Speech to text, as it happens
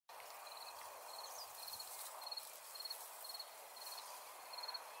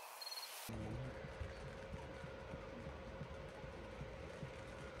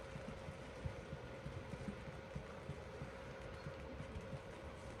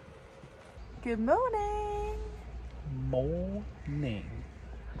Good morning! Morning.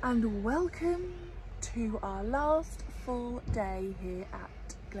 And welcome to our last full day here at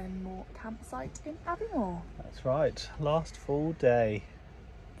Glenmore campsite in Aviemore. That's right, last full day.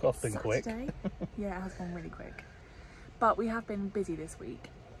 Got been quick. Yeah, it has gone really quick. But we have been busy this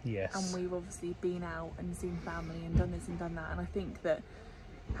week. Yes. And we've obviously been out and seen family and done this and done that. And I think that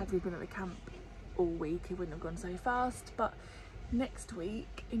had we been at the camp all week, it wouldn't have gone so fast. But next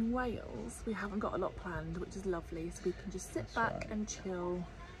week in Wales, we haven't got a lot planned, which is lovely. So we can just sit back and chill.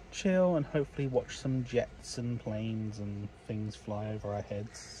 Chill and hopefully watch some jets and planes and things fly over our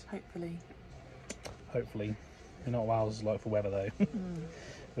heads. Hopefully. Hopefully. You know what Wales is like for weather though.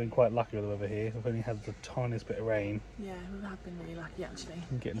 We've been quite lucky with the weather here. We've only had the tiniest bit of rain. Yeah, we have been really lucky actually.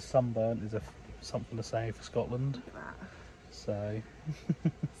 And getting sunburnt is something to say for Scotland. Look at that. So.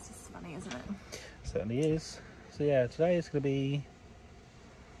 It's just funny, isn't it? Certainly is. So yeah, today is going to be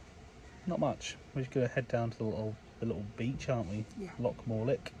not much. We're just going to head down to the little beach, aren't we? Yeah. Loch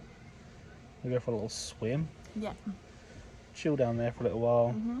Morlich. We'll go for a little swim. Yeah. Chill down there for a little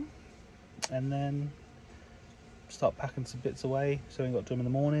while. And then start packing some bits away so we've got to do them in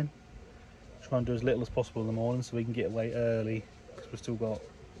the morning. Try and do as little as possible in the morning so we can get away early because we've still got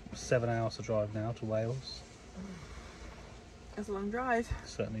 7 hours to drive now to Wales. That's a long drive. It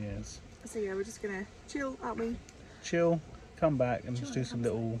certainly is. So yeah, we're just gonna chill, aren't we? Chill, come back and Chill just do some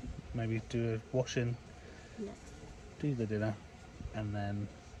little, maybe do a washing, do the dinner and then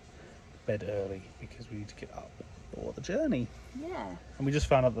bed early because we need to get up for the journey. Yeah. And we just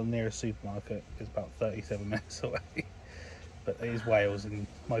found out that the nearest supermarket is about 37 minutes away. But it is Wales and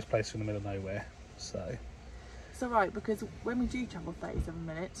most places in the middle of nowhere. So It's alright because when we do travel 37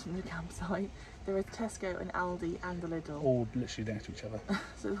 minutes from the campsite, there is Tesco and Aldi and a Lidl. all literally next to each other.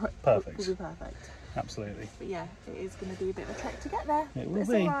 So Perfect. Will be perfect. Absolutely. But yeah, it is going to be a bit of a trek to get there. It will It's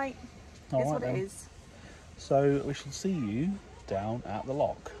be. alright. It's what then. it is. So we should see you down at the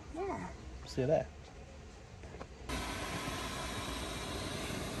loch. Yeah. See you there.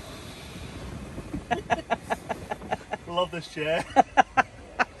 Love this chair.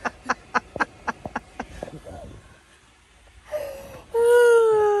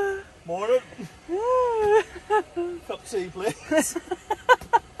 Morning. Cup of tea, please.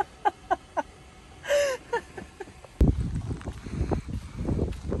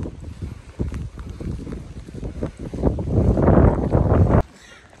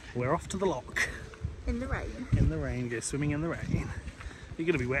 We're off to the loch. In the rain. In the rain, go swimming in the rain. You're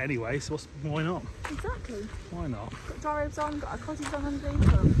going to be wet anyway, so why not? Exactly. Why not? Got dry robes on, got our cottage on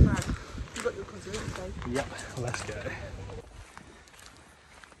underneath. Oh, right. You got your cottage, so. Yep, let's go.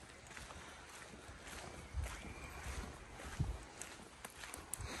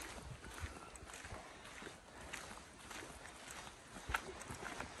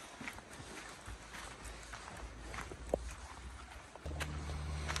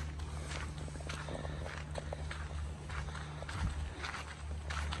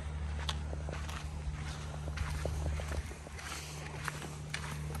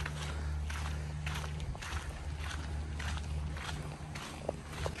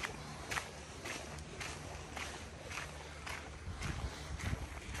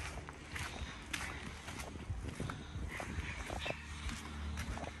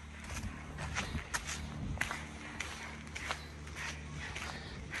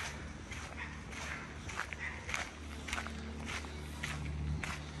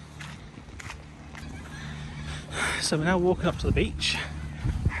 So we're now walking up to the beach.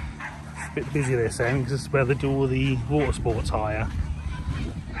 It's a bit busy they're saying because this is where they do all the water sports hire.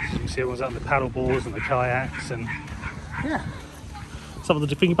 So you can see everyone's out on the paddle boards and the kayaks and yeah, something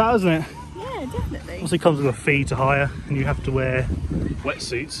to think about, isn't it? Yeah, definitely. Obviously it comes with a fee to hire and you have to wear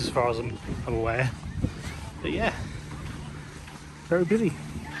wetsuits as far as I'm aware. But yeah, very busy.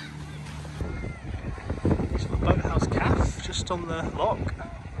 So the Berghaus cafe just on the loch.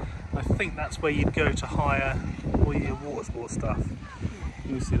 I think that's where you'd go to hire all your water sport stuff.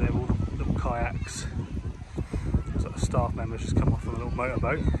 You can see there all the little kayaks. Sort of staff members just come off on a little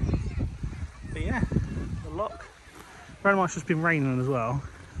motorboat. But yeah, the loch. Very much just been raining as well.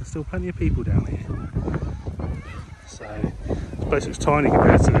 There's still plenty of people down here. So this place looks tiny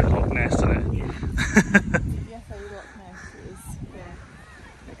compared to the Loch Ness, doesn't it? Yeah. Yes, the Loch Ness is, yeah,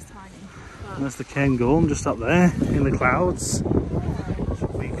 looks tiny. But And there's the Cairngorm just up there in the clouds.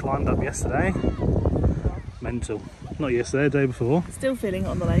 We climbed up yesterday. Mental. Not yesterday, the day before. still feeling it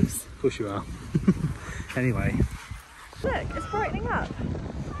on the legs. Of course you are. Anyway. Look, it's brightening up.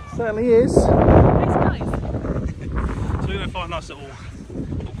 Certainly is. It's nice. So we're going to find a nice little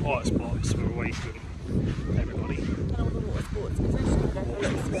quiet spot so we're away from everybody. And all the water sports. It's actually going to go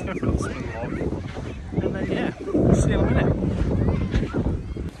for a swim. We've got the swim log. And then, yeah, we'll see you in a minute.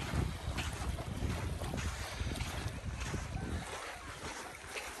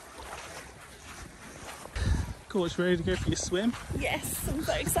 Coach, ready to go for your swim? Yes, I'm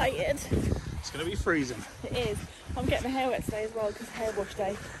so excited. It's going to be freezing. It is. I'm getting my hair wet today as well because hair wash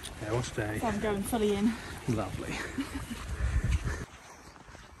day. Hair wash day. So I'm going fully in. Lovely.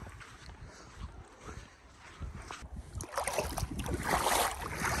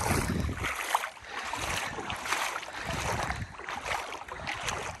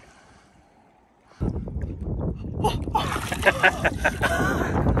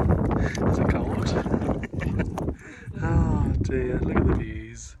 Is it cold? Oh dear, look at the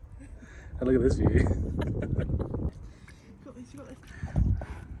views. And look at this view. You got this, you got this.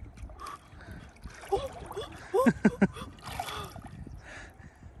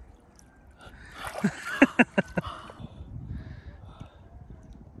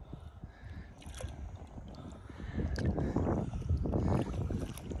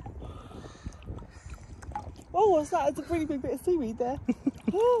 Oh, what's that? It's a really big bit of seaweed there.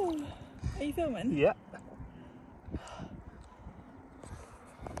 Are you filming? Yeah.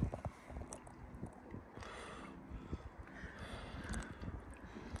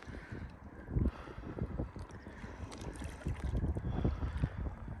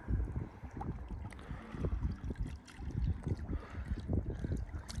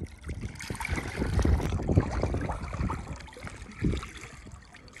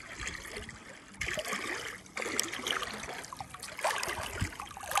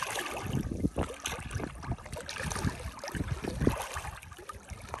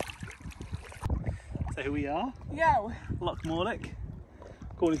 So here we are, Yo. Loch Morlich.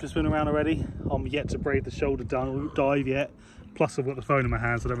 According to swim around already. I'm yet to brave the shoulder dive yet. Plus I've got the phone in my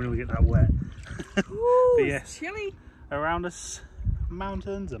hand so I don't really get that wet. Ooh, But yes, it's chilly. around us,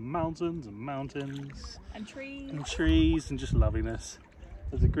 mountains and mountains and mountains. And trees. And trees and just loveliness.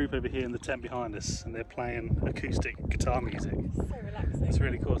 There's a group over here in the tent behind us and they're playing acoustic guitar music. So relaxing. It's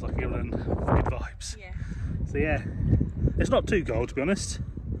really cool, it's like giving good vibes. Yeah. So yeah, it's not too cold to be honest.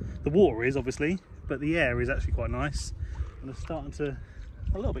 The water is obviously, but the air is actually quite nice. And it's starting to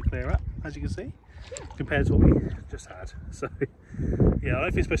a little bit clear up, as you can see, compared to what we just had. So yeah, I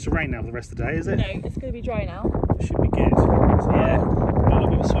don't think it's supposed to rain now for the rest of the day, is it? No, it's going to be dry now. It should be good. So yeah, we've got a little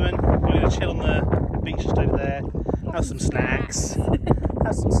bit of swimming. We're going to chill on the beach just over there, have some snacks, and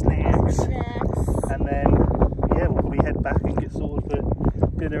then yeah, we'll probably head back and get sorted for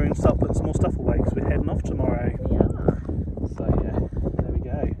dinner and start putting some more stuff away because we're heading off tomorrow. We are. So yeah, there we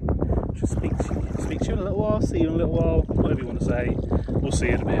go. Should speak to you in a little while, see you in a little while, whatever you want to say. We'll see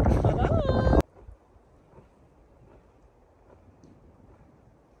you in a bit. Bye-bye.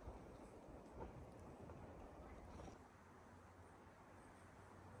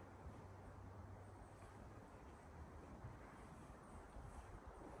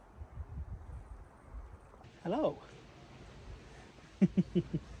 Hello.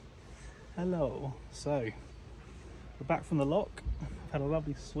 Hello. So, we're back from the loch. I've had a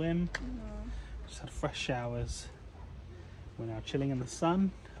lovely swim. Just had fresh showers. We're now chilling in the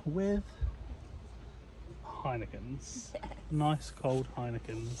sun with Heinekens. Yes. Nice cold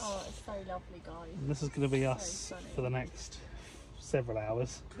Heinekens. Oh, it's so lovely, guys. And this is going to be us sunny. for the next several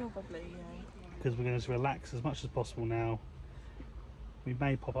hours Probably, yeah. because we're going to relax as much as possible now. We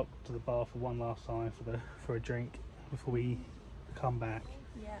may pop up to the bar for one last time for a drink before we come back.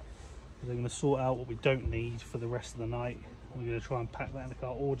 Yeah. We're going to sort out what we don't need for the rest of the night. We're going to try and pack that in the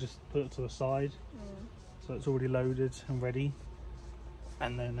car or just put it to the side so it's already loaded and ready.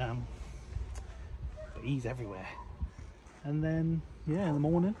 And then bees everywhere. And then yeah, in the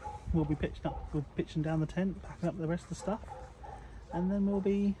morning we'll be pitching down the tent, packing up the rest of the stuff, and then we'll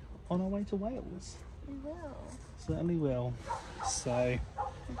be on our way to Wales. We will. Certainly will. So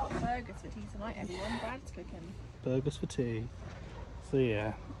We've got burgers for tea tonight, everyone. Brad's cooking. burgers for tea. So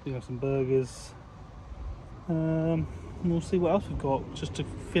yeah, we have some burgers. We'll see what else we've got just to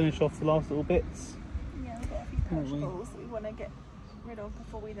finish off the last little bits. Yeah, we've got a few perishables that we want to get rid of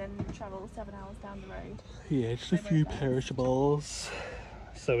before we then travel 7 hours down the road. Yeah, just a few perishables.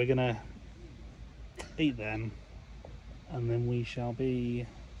 So we're gonna eat them and then we shall be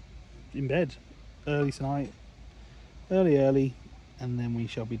in bed early tonight. Early, and then we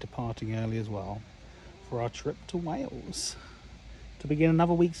shall be departing early as well for our trip to Wales to begin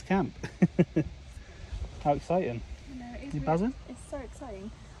another week's camp. How exciting. No, it is You really, buzzing? it's so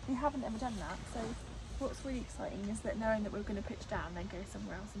exciting. We haven't ever done that, so what's really exciting is that knowing that we're going to pitch down and then go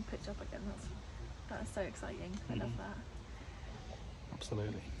somewhere else and pitch up again. That is so exciting. I love that.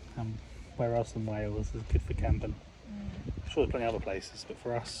 Absolutely. Where else than Wales is good for camping? I'm sure there's plenty of other places, but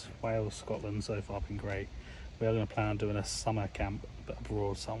for us, Wales, Scotland so far have been great. We are going to plan on doing a summer camp, but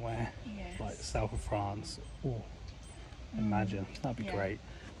abroad somewhere, like the south of France. Oh, imagine, that'd be great.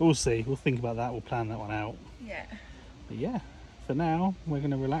 We'll see, we'll think about that, we'll plan that one out. Yeah. But yeah, for now, we're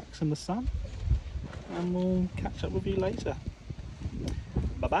going to relax in the sun, and we'll catch up with you later.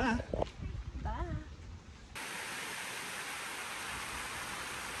 Bye-bye. Bye.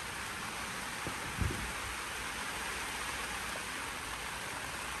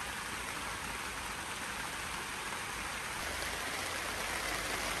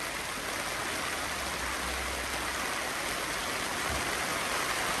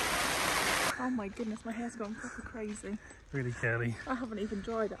 Oh my goodness, my hair's gone proper crazy. Really curly. I haven't even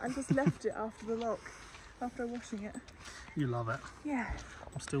dried it. I just left it after the lock, after washing it. You love it. Yeah.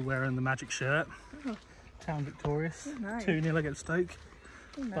 I'm still wearing the magic shirt. Oh. Town victorious. Oh, no. 2-0 against Stoke.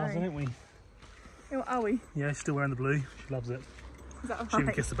 Oh, no. Buzzing, ain't we? Oh, are we? Yeah, she's still wearing the blue. She loves it. Is that She even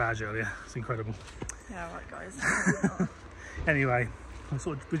right? kissed the badge earlier. It's incredible. Yeah, right, guys. Anyway,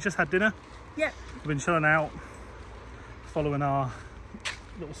 we just had dinner. Yep. We've been chilling out, following our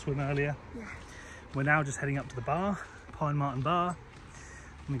little swim earlier. Yeah. We're now just heading up to the bar, Pine Martin Bar.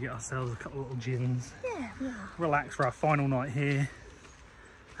 We're gonna get ourselves a couple of little gins. Yeah, yeah. Relax for our final night here.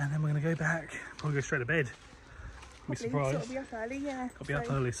 And then we're gonna go back, probably go straight to bed. Be surprised. Got to be up early, yeah. Got to be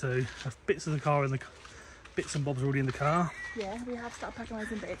up early, so have bits of the car in the bits and bobs already in the car. Yeah, we have started packing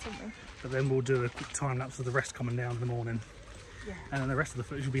those in bits, haven't we? But then we'll do a quick time lapse of the rest coming down in the morning. Yeah. And then the rest of the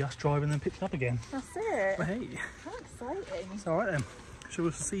footage will be us driving and then picking up again. That's it. But hey, How exciting. it's all right then. Shall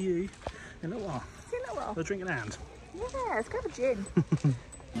we see you in a little while? See you in a little while. A drink in hand. Yeah, let's go have a gin.